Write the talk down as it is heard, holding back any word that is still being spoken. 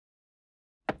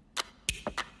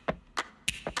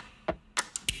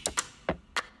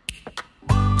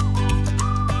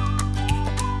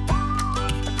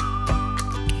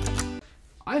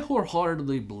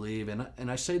wholeheartedly believe,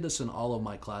 and I say this in all of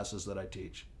my classes that I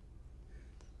teach,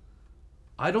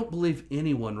 I don't believe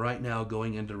anyone right now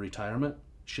going into retirement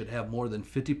should have more than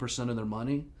 50% of their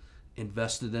money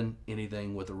invested in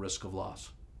anything with a risk of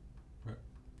loss. Right.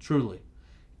 Truly.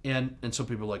 And some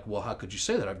people are like, well, how could you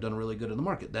say that? I've done really good in the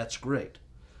market. That's great.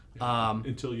 Yeah,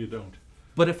 until you don't.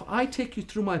 But if I take you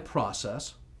through my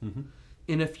process, Mm-hmm.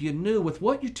 and if you knew with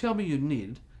what you tell me you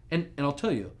need, and I'll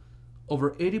tell you,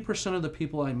 over 80% of the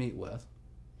people I meet with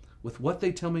what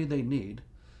they tell me they need,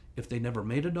 if they never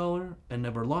made a dollar and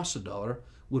never lost a dollar,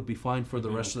 would be fine for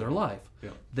the rest of their life. Yeah.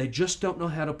 They just don't know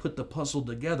how to put the puzzle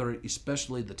together,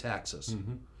 especially the taxes.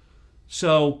 Mm-hmm.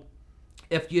 So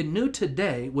if you knew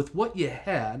today with what you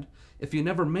had, if you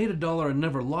never made a dollar and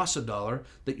never lost a dollar,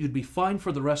 that you'd be fine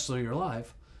for the rest of your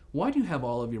life, why do you have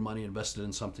all of your money invested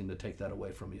in something to take that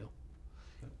away from you?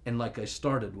 And like I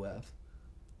started with,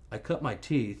 I cut my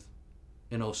teeth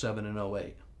in 07 and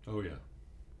 08. Oh, yeah.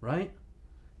 Right?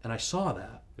 And I saw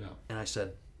that. Yeah. And I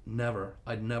said,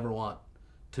 I'd never want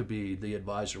to be the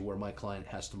advisor where my client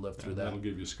has to live through that. That'll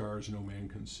give you scars no man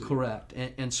can see. Correct.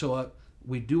 And so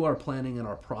we do our planning and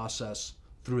our process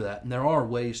through that. And there are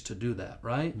ways to do that,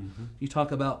 right? Mm-hmm. You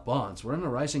talk about bonds. We're in a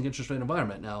rising interest rate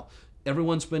environment now.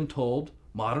 Everyone's been told,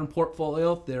 modern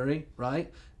portfolio theory,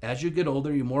 right? As you get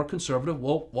older, you're more conservative.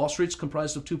 Well, Wall Street's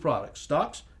comprised of two products,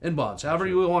 stocks and bonds. However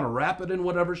you want to wrap it in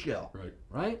whatever shell. Right.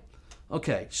 Right?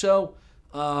 Okay, so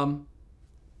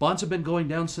bonds have been going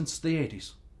down since the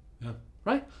 80s. Yeah.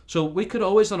 Right? So we could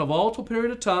always, on a volatile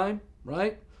period of time,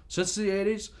 right, since the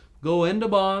 80s, go into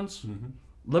bonds, Mm-hmm.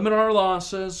 limit our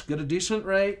losses, get a decent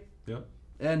rate, Yep.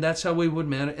 and that's how we would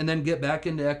manage, and then get back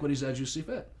into equities as you see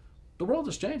fit. The world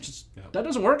has changed. Yeah. That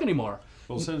doesn't work anymore.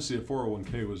 Well, since the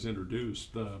 401k was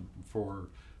introduced, for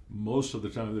most of the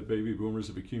time that baby boomers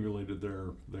have accumulated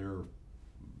their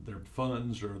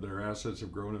funds or their assets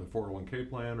have grown in a 401k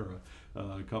plan or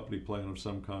a company plan of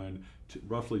some kind,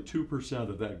 roughly 2%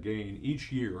 of that gain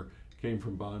each year came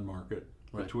from bond market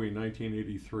between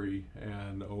 1983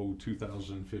 and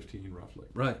 2015 roughly.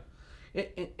 Right.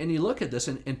 And you look at this,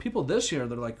 and people this year,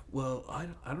 they're like, well,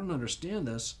 I don't understand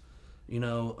this. You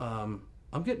know,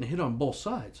 I'm getting hit on both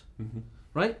sides, Mm-hmm.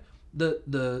 right?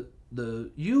 The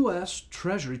U.S.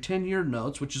 Treasury 10-year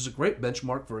notes, which is a great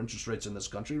benchmark for interest rates in this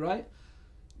country, right?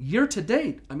 Year to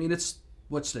date, I mean, it's,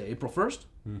 what's today, April 1st?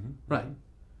 Mm-hmm. Right.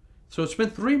 So it's been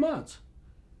 3 months.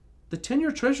 The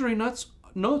 10-year Treasury notes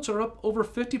are up over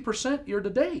 50% year to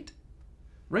date.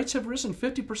 Rates have risen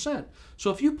 50%.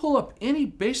 So if you pull up any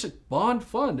basic bond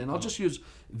fund, and I'll just use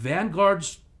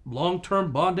Vanguard's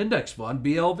long-term bond index fund,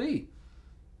 BLV,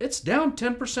 it's down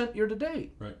 10% year to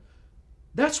date. Right.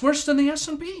 That's worse than the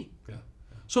S&P. Yeah.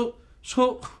 So.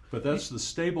 But that's the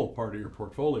stable part of your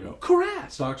portfolio.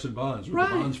 Correct. Stocks and bonds, with Right.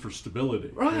 the bonds for stability.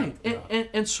 Right. Yeah.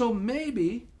 And so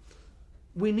maybe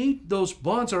we need those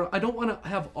bonds, or I don't want to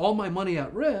have all my money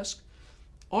at risk.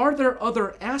 Are there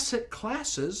other asset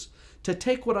classes to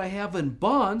take what I have in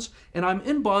bonds, and I'm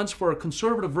in bonds for a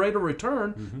conservative rate of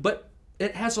return, Mm-hmm. but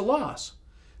it has a loss?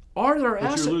 Are there But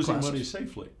asset you're losing classes? money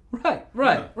safely. Right.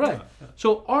 Yeah.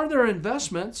 So are there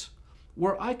investments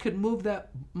where I could move that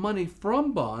money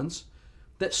from bonds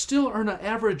that still earn an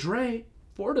average rate,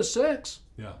 4 to 6,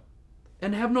 Yeah.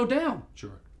 and have no down?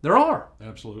 Sure. There are.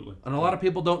 Absolutely. And a lot of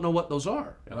people don't know what those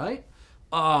are, right?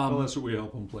 Well, that's what we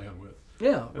help them plan with.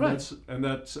 Yeah, And right.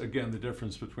 that's again the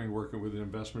difference between working with an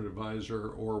investment advisor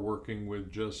or working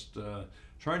with just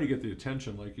trying to get the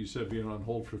attention, like you said, being on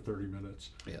hold for 30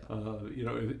 minutes. Yeah. You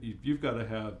know, you've got to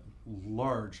have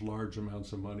large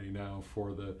amounts of money now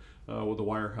for the with the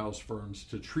wirehouse firms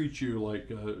to treat you like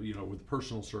you know, with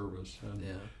personal service. And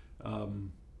Yeah.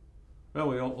 well,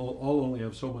 we all only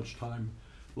have so much time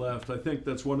left. I think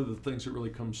that's one of the things that really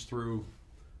comes through,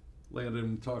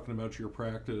 Landon, talking about your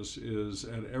practice, is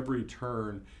at every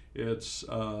turn, it's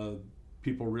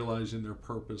people realizing their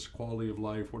purpose, quality of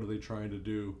life, what are they trying to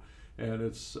do, and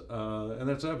it's and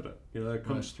that's evident. You know, that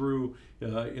comes through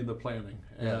in the planning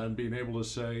and being able to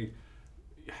say,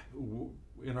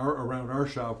 around our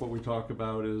shop, what we talk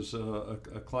about is a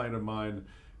client of mine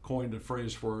coined a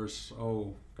phrase for us.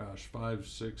 Oh gosh, 5,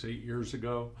 6, 8 years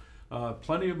ago.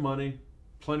 Plenty of money.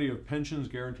 Plenty of pensions,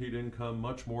 guaranteed income,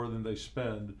 much more than they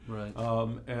spend. Right.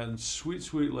 And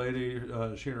sweet lady,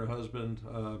 she and her husband,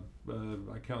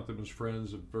 I count them as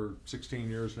friends for 16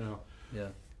 years now. Yeah.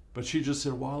 But she just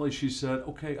said, Wally, she said,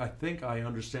 okay, I think I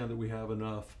understand that we have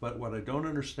enough, but what I don't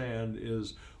understand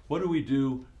is, what do we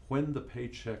do when the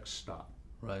paychecks stop?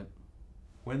 Right.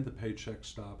 When the paychecks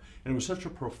stop? And it was such a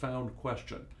profound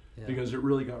question Yeah. because it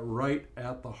really got right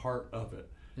at the heart of it.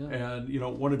 Yeah.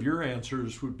 And, one of your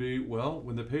answers would be, well,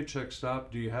 when the paychecks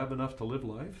stop, do you have enough to live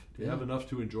life? Do you have enough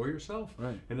to enjoy yourself?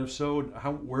 Right. And if so,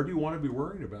 where do you want to be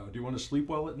worrying about? Do you want to sleep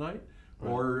well at night?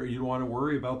 Right. Or you don't want to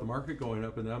worry about the market going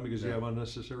up and down because you have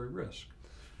unnecessary risk?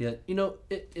 Yeah,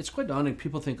 it's quite daunting.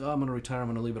 People think, I'm going to retire, I'm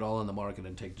going to leave it all in the market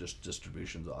and take just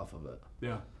distributions off of it.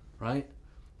 Yeah. Right?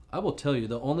 I will tell you,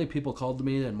 the only people called to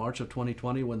me in March of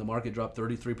 2020 when the market dropped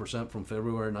 33% from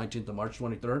February 19th to March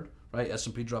 23rd, right?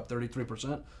 S&P dropped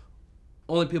 33%.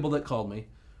 Only people that called me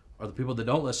are the people that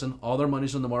don't listen. All their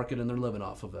money's in the market and they're living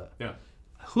off of it. Yeah.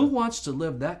 Who wants to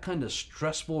live that kind of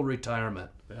stressful retirement?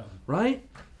 Yeah. Right?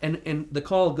 And the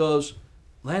call goes,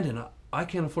 Landon, I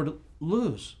can't afford to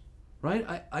lose. Right?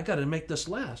 I got to make this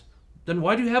last. Then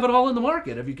why do you have it all in the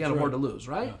market if you can't afford to lose,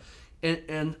 right? Yeah.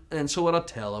 And so what I'll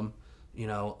tell them,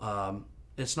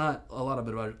 it's not a lot of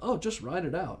it about, just ride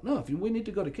it out. No, we need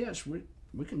to go to cash,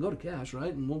 we can go to cash,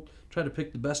 right? And we'll try to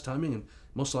pick the best timing and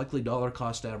most likely dollar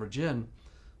cost average in.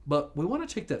 But we want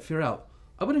to take that fear out.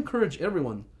 I would encourage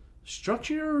everyone,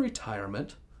 structure your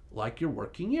retirement like your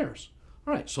working years.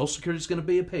 All right, Social Security is going to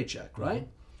be a paycheck, right?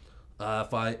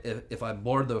 If I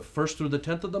board the 1st through the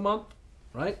 10th of the month,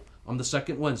 right? I'm the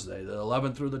second Wednesday. The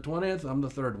 11th through the 20th, I'm the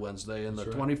third Wednesday. And the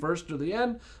 21st to the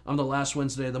end, I'm the last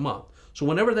Wednesday of the month. So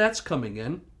whenever that's coming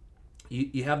in,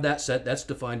 you have that set. That's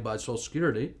defined by Social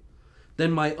Security.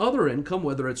 Then my other income,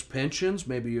 whether it's pensions,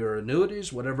 maybe your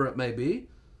annuities, whatever it may be,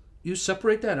 you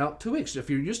separate that out 2 weeks. If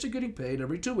you're used to getting paid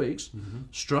every 2 weeks,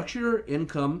 structure your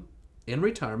income in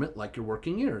retirement like your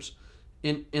working years.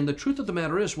 And the truth of the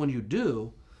matter is, when you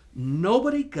do,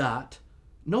 nobody that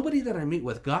I meet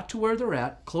with got to where they're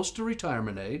at, close to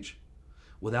retirement age,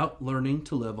 without learning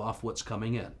to live off what's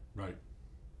coming in. Right.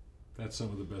 That's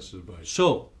some of the best advice.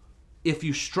 So, if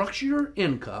you structure your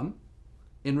income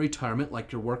in retirement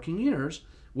like your working years,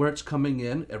 where it's coming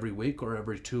in every week or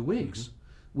every 2 weeks,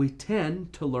 we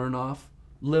tend to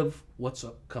live what's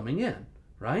coming in,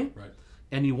 right? Right.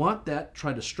 And you want that,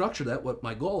 try to structure that. What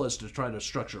my goal is to try to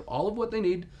structure all of what they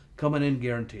need coming in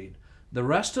guaranteed. The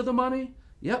rest of the money,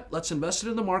 let's invest it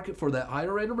in the market for that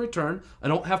higher rate of return. I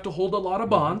don't have to hold a lot of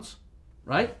bonds,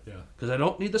 right? Yeah. Because I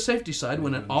don't need the safety side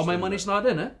when all my money's not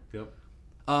in it.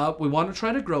 Yep. We want to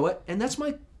try to grow it, and that's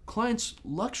my client's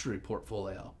luxury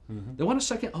portfolio. They want a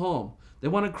second home. They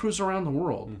want to cruise around the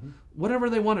world, whatever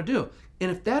they want to do.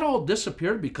 And if that all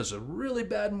disappeared because of really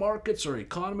bad markets or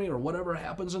economy or whatever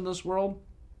happens in this world,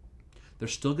 they're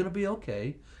still going to be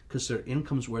okay because their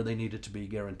income's where they need it to be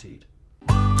guaranteed.